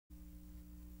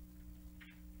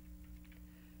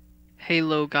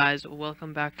Hello guys,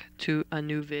 welcome back to a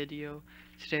new video.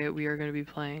 Today we are going to be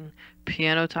playing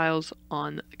piano tiles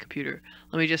on the computer.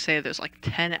 Let me just say there's like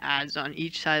 10 ads on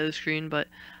each side of the screen, but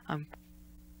I'm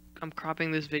cropping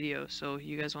this video so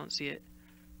you guys won't see it.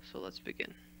 So let's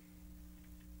begin.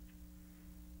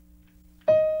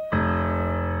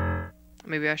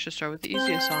 Maybe I should start with the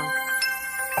easiest song.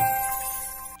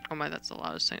 Oh my, that's the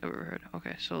loudest thing I've ever heard.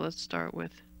 Okay, so let's start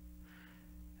with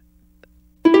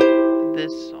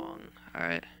this song.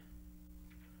 Alright.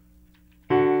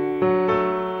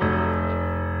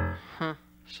 Huh.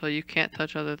 So you can't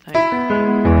touch other things.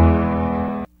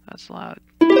 That's loud.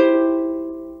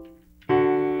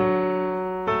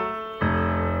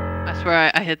 I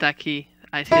swear I hit that key.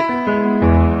 I hit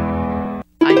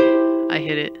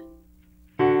it.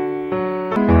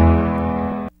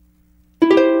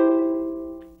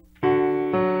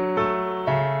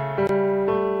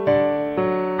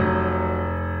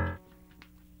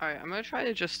 Alright, I'm gonna try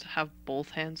to just have both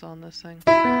hands on this thing.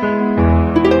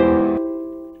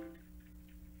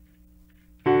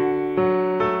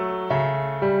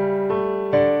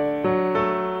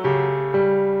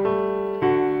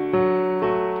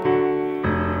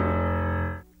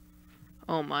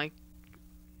 Oh my.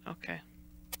 Okay.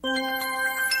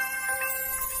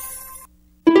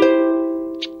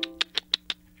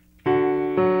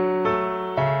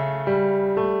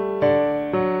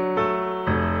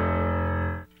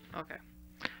 Okay.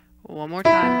 One more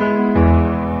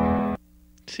time.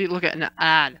 See, look at an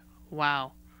ad.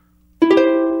 Wow.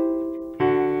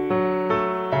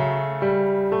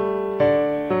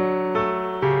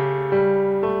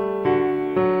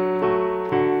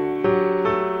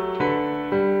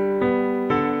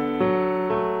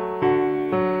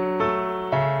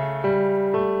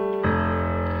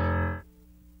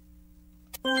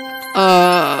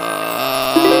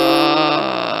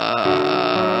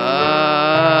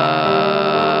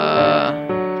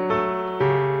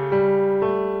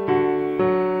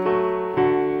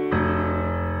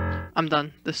 I'm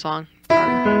done. This song.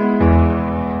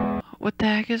 What the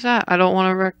heck is that? I don't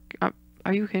want to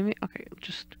are you kidding me? Okay,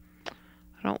 just... I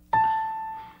don't...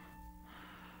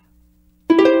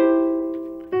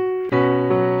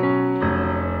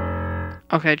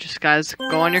 Okay, just guys,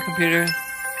 go on your computer.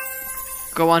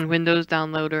 Go on Windows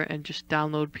Downloader and just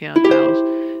download piano tiles.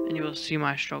 And you will see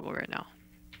my struggle right now.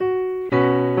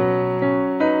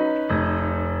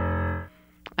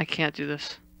 I can't do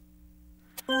this.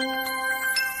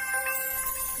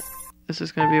 This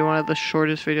is going to be one of the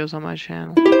shortest videos on my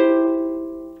channel.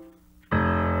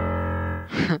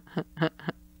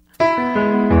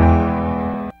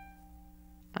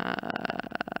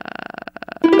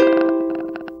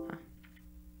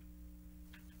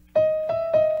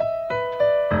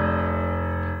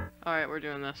 Alright, we're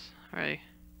doing this. Ready?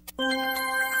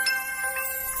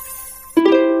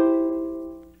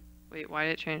 Wait, why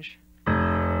did it change?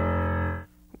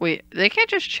 Wait, they can't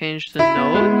just change the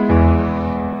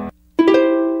note?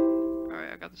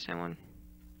 Alright, I got the same one.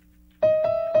 I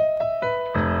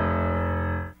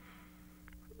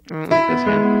don't like this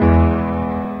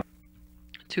hand.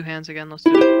 Two hands again, let's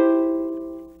do it.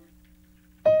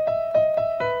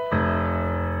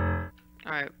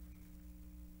 Alright.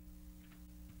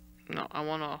 No, I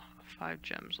want 5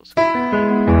 gems, let's go.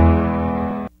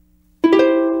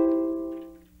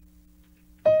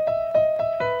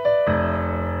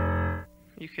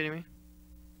 You kidding me?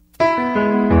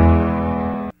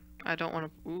 I don't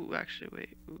want to. Ooh, actually,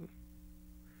 wait. Ooh.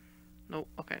 Nope.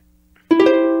 Okay.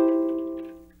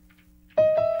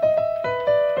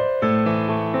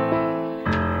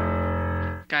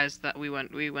 Guys, that we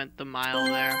went the mile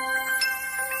there.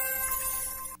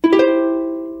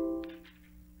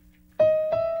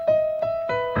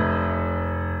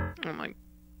 Oh my.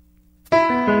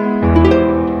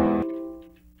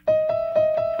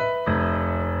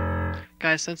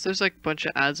 Guys, since there's like a bunch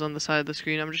of ads on the side of the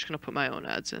screen, I'm just gonna put my own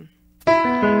ads in. I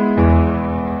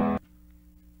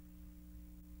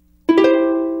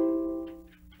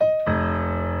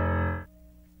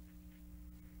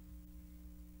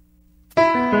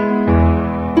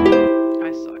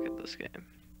suck at this game.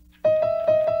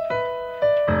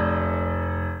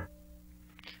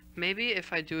 Maybe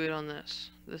if I do it on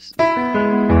this.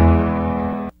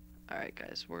 Alright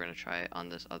guys, we're gonna try it on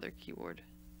this other keyboard.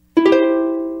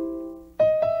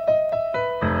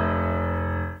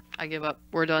 I give up.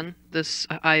 We're done.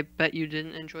 I bet you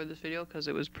didn't enjoy this video because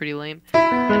it was pretty lame.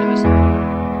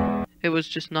 And it was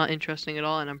just not interesting at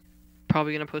all, and I'm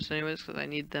probably gonna post it anyways because I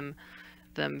need them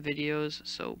videos.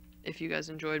 So if you guys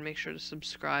enjoyed, make sure to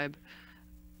subscribe.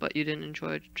 But you didn't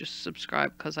enjoy it, just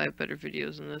subscribe because I have better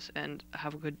videos than this, and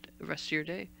have a good rest of your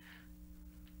day.